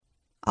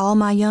all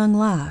my young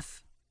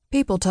life.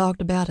 People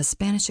talked about a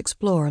Spanish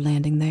explorer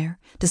landing there,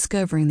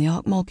 discovering the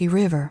Ocmulgee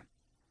River.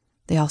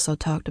 They also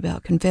talked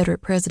about Confederate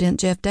President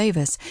Jeff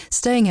Davis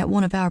staying at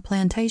one of our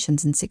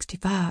plantations in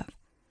 '65.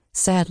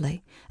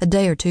 Sadly, a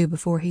day or two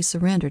before he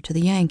surrendered to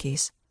the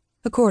Yankees.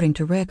 According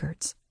to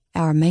records,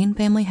 our main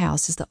family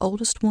house is the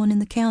oldest one in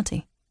the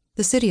county.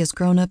 The city has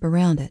grown up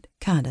around it,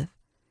 kind of,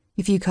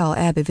 if you call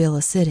Abbeville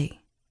a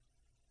city.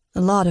 A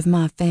lot of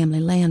my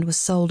family land was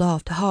sold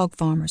off to hog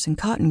farmers and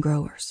cotton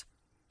growers.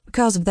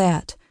 Because of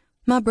that,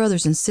 my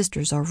brothers and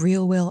sisters are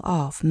real well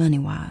off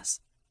money-wise.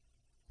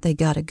 They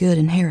got a good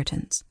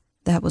inheritance.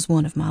 That was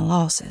one of my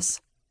losses.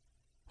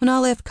 When I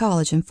left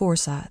college in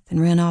Forsyth and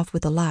ran off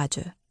with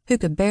Elijah, who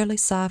could barely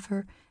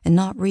cipher and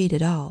not read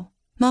at all,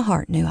 my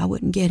heart knew I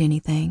wouldn't get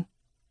anything.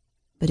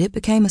 But it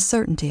became a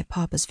certainty at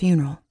Papa's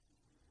funeral.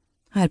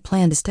 I had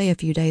planned to stay a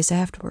few days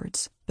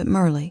afterwards, but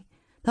Merle,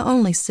 the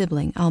only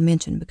sibling I'll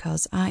mention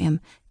because I am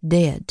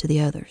dead to the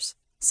others,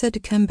 said to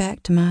come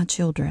back to my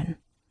children.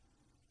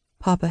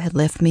 Papa had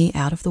left me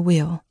out of the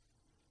will.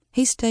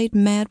 He stayed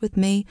mad with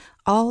me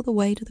all the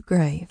way to the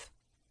grave.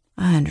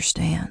 I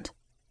understand.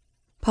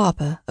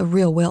 Papa, a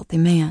real wealthy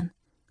man,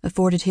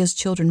 afforded his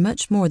children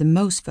much more than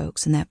most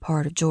folks in that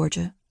part of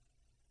Georgia.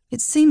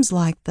 It seems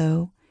like,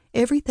 though,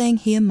 everything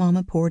he and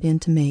Mama poured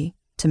into me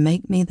to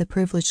make me the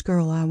privileged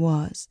girl I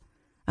was,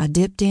 I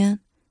dipped in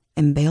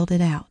and bailed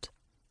it out.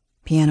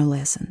 Piano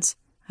lessons.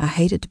 I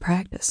hated to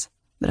practice,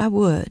 but I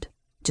would.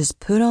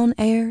 Just put on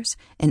airs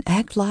and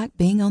act like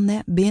being on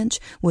that bench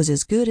was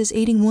as good as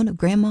eating one of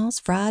Grandma's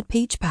fried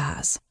peach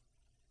pies.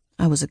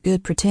 I was a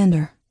good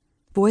pretender.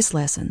 Voice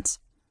lessons.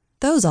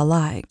 Those I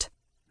liked,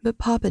 but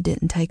Papa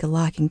didn't take a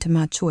liking to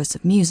my choice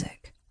of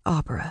music,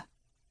 opera.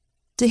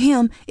 To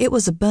him, it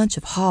was a bunch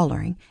of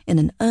hollering in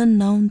an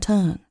unknown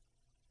tongue.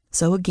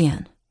 So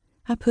again,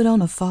 I put on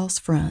a false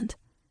front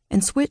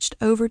and switched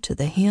over to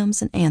the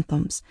hymns and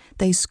anthems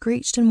they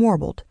screeched and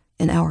warbled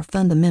in our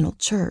fundamental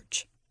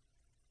church.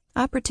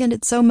 I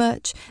pretended so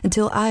much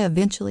until I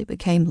eventually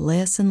became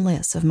less and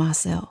less of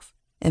myself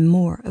and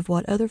more of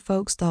what other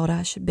folks thought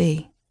I should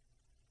be.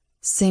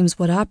 Seems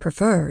what I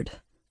preferred,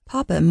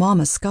 Papa and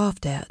Mama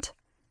scoffed at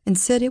and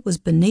said it was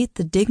beneath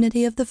the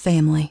dignity of the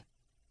family.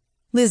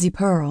 Lizzie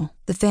Pearl,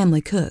 the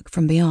family cook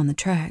from beyond the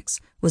tracks,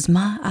 was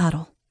my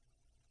idol.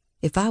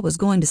 If I was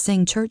going to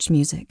sing church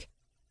music,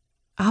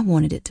 I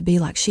wanted it to be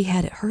like she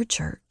had at her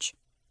church.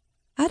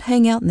 I'd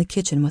hang out in the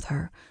kitchen with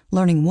her,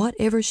 learning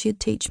whatever she'd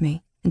teach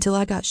me until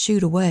I got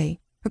shooed away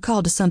or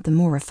called to something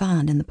more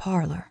refined in the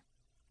parlor.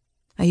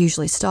 I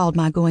usually stalled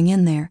my going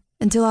in there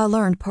until I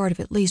learned part of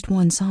at least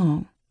one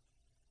song.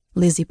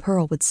 Lizzie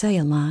Pearl would say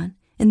a line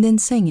and then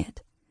sing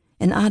it,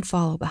 and I'd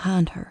follow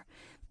behind her,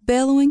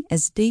 bellowing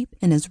as deep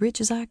and as rich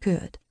as I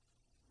could.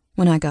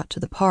 When I got to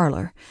the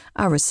parlor,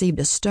 I received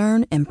a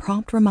stern and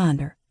prompt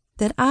reminder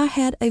that I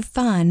had a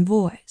fine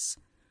voice,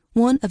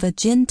 one of a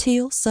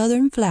genteel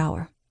southern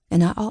flower,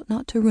 and I ought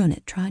not to ruin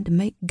it trying to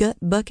make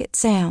gut-bucket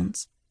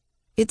sounds.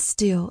 It's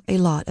still a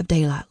lot of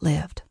daylight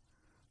left.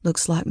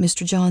 Looks like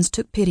Mr. Johns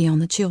took pity on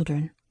the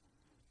children.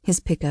 His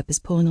pickup is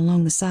pulling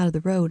along the side of the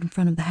road in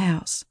front of the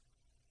house.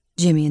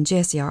 Jimmy and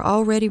Jessie are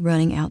already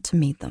running out to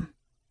meet them.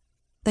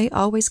 They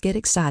always get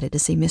excited to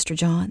see Mr.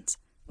 Johns.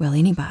 Well,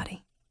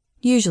 anybody.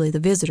 Usually the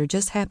visitor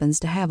just happens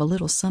to have a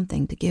little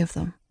something to give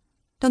them.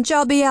 "Don't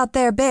y'all be out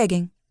there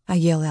begging," I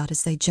yell out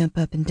as they jump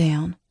up and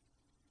down.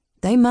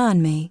 They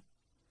mind me.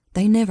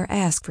 They never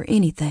ask for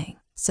anything,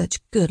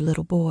 such good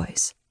little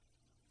boys.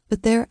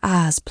 But their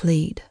eyes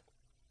plead.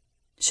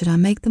 Should I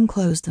make them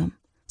close them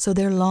so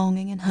their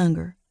longing and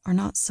hunger are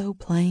not so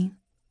plain?